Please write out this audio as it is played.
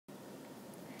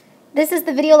This is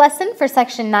the video lesson for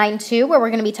section 9.2 where we're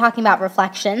going to be talking about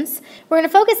reflections. We're going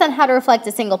to focus on how to reflect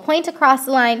a single point across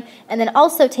the line and then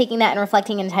also taking that and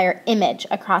reflecting an entire image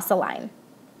across the line.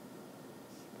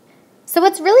 So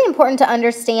what's really important to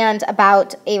understand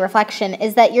about a reflection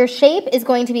is that your shape is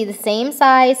going to be the same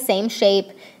size, same shape.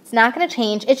 It's not going to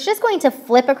change. It's just going to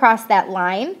flip across that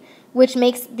line, which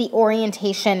makes the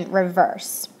orientation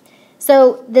reverse.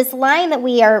 So this line that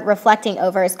we are reflecting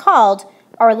over is called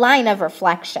our line of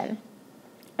reflection.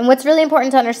 And what's really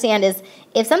important to understand is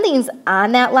if something's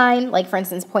on that line, like for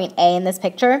instance point A in this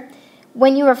picture,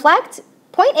 when you reflect,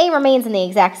 point A remains in the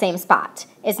exact same spot.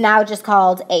 It's now just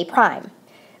called A prime.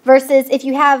 Versus if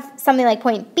you have something like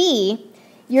point B,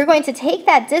 you're going to take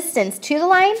that distance to the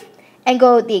line and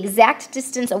go the exact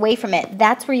distance away from it.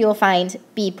 That's where you'll find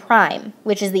B prime,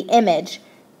 which is the image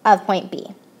of point B.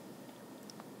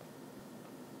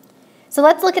 So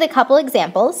let's look at a couple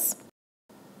examples.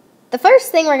 The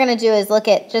first thing we're going to do is look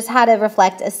at just how to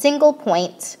reflect a single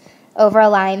point over a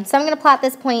line. So I'm going to plot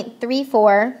this point 3,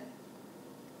 4.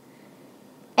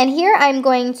 And here I'm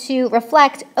going to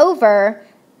reflect over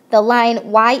the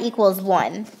line y equals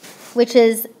 1, which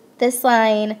is this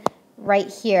line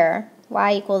right here,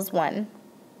 y equals 1.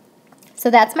 So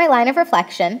that's my line of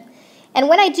reflection. And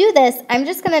when I do this, I'm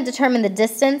just going to determine the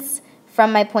distance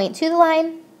from my point to the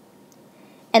line,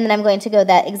 and then I'm going to go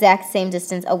that exact same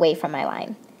distance away from my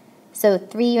line. So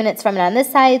 3 units from it on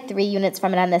this side, 3 units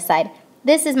from it on this side.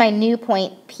 This is my new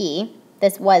point P.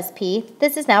 This was P.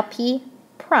 This is now P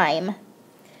prime.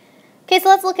 Okay, so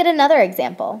let's look at another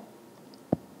example.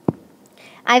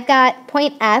 I've got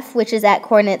point F, which is at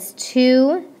coordinates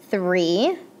 2,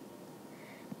 3.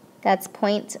 That's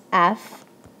point F.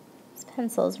 This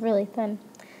pencil is really thin.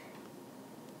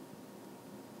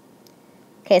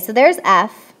 Okay, so there's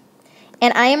F,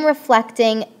 and I am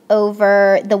reflecting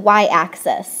over the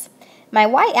y-axis. My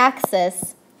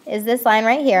y-axis is this line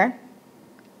right here,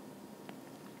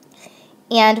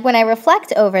 and when I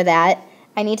reflect over that,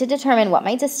 I need to determine what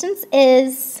my distance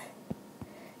is.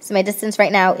 So my distance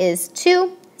right now is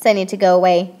 2, so I need to go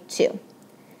away 2.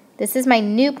 This is my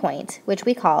new point, which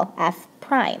we call F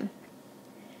prime.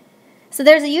 So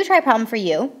there's a U-try problem for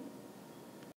you.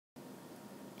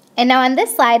 And now on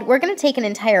this slide, we're going to take an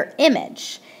entire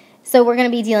image. So we're going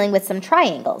to be dealing with some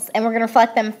triangles, and we're going to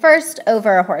reflect them first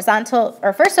over a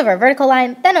vertical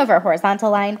line, then over a horizontal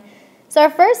line. So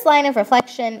our first line of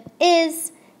reflection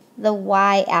is the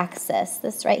y-axis,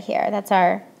 this right here. That's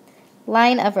our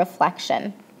line of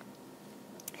reflection.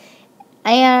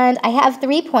 And I have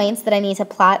 3 points that I need to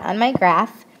plot on my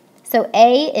graph. So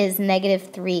A is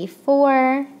 -3,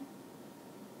 4,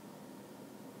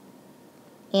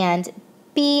 and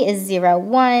B is 0,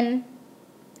 1.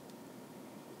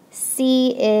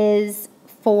 C is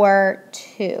 4,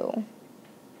 2.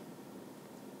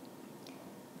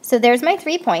 So there's my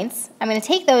 3 points. I'm going to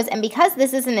take those, and because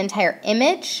this is an entire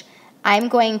image, I'm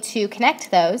going to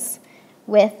connect those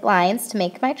with lines to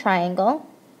make my triangle.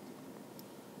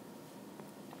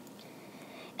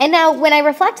 And now when I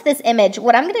reflect this image,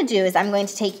 what I'm going to do is I'm going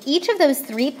to take each of those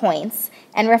 3 points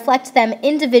and reflect them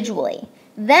individually.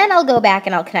 Then I'll go back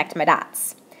and I'll connect my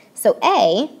dots. So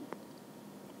A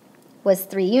was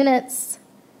 3 units,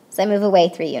 so I move away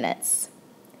 3 units.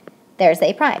 There's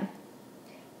A prime.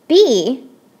 B,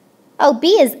 B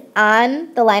is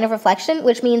on the line of reflection,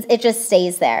 which means it just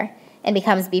stays there and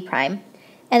becomes B prime.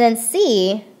 And then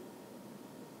C,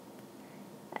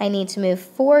 I need to move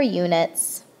 4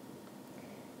 units,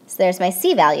 so there's my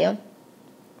C value.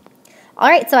 All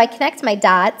right, so I connect my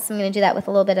dots. I'm going to do that with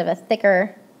a little bit of a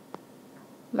thicker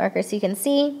marker so you can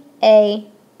see A,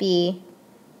 B,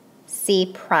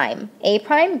 C prime. A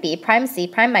prime, B prime, C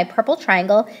prime, my purple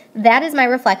triangle. That is my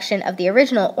reflection of the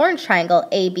original orange triangle,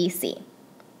 ABC.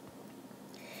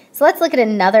 So let's look at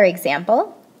another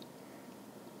example.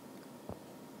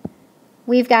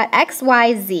 We've got X,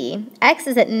 Y, Z. X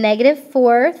is at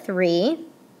 -4, 3.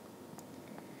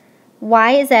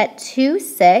 Y is at 2,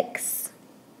 6.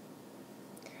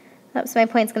 Oops, my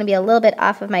point's going to be a little bit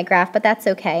off of my graph, but that's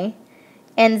okay.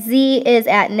 And Z is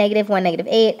at -1,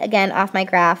 -8. Again, off my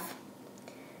graph,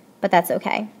 but that's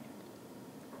okay.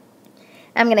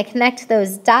 I'm going to connect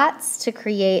those dots to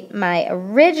create my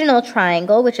original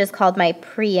triangle, which is called my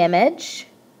pre-image.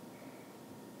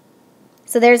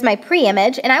 So there's my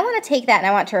pre-image, and I want to take that and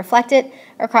I want to reflect it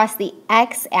across the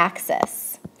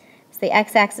x-axis. So the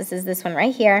x-axis is this one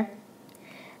right here.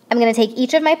 I'm going to take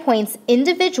each of my points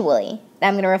individually, and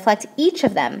I'm going to reflect each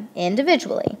of them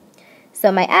individually.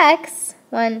 So my x,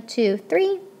 1, 2,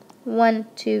 3, 1,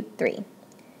 2, 3.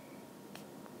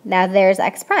 Now there's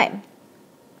X prime.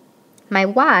 My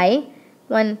y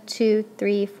 1, 2,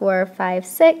 3, 4, 5,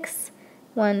 6.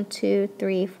 1, 2,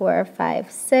 3, 4, 5,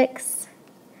 6.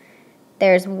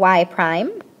 There's y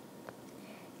prime.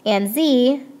 And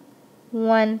z,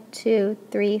 1, 2,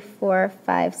 3, 4,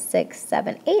 5, 6,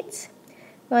 7, 8.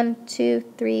 1,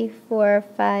 2, 3, 4,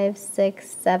 5, 6,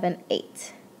 7,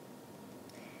 8.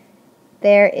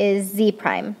 There is z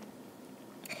prime.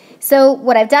 So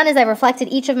what I've done is I've reflected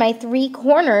each of my 3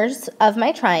 corners of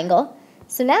my triangle.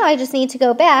 So now I just need to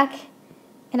go back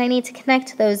and I need to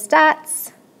connect those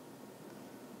dots.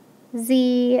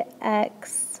 Z,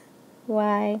 X,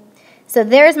 Y. So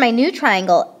there's my new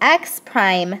triangle, X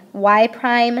prime, Y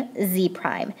prime, Z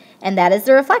prime. And that is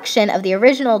the reflection of the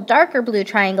original darker blue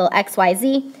triangle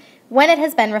XYZ when it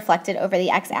has been reflected over the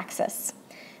x-axis.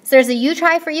 So there's a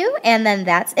U-try for you, and then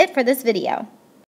that's it for this video.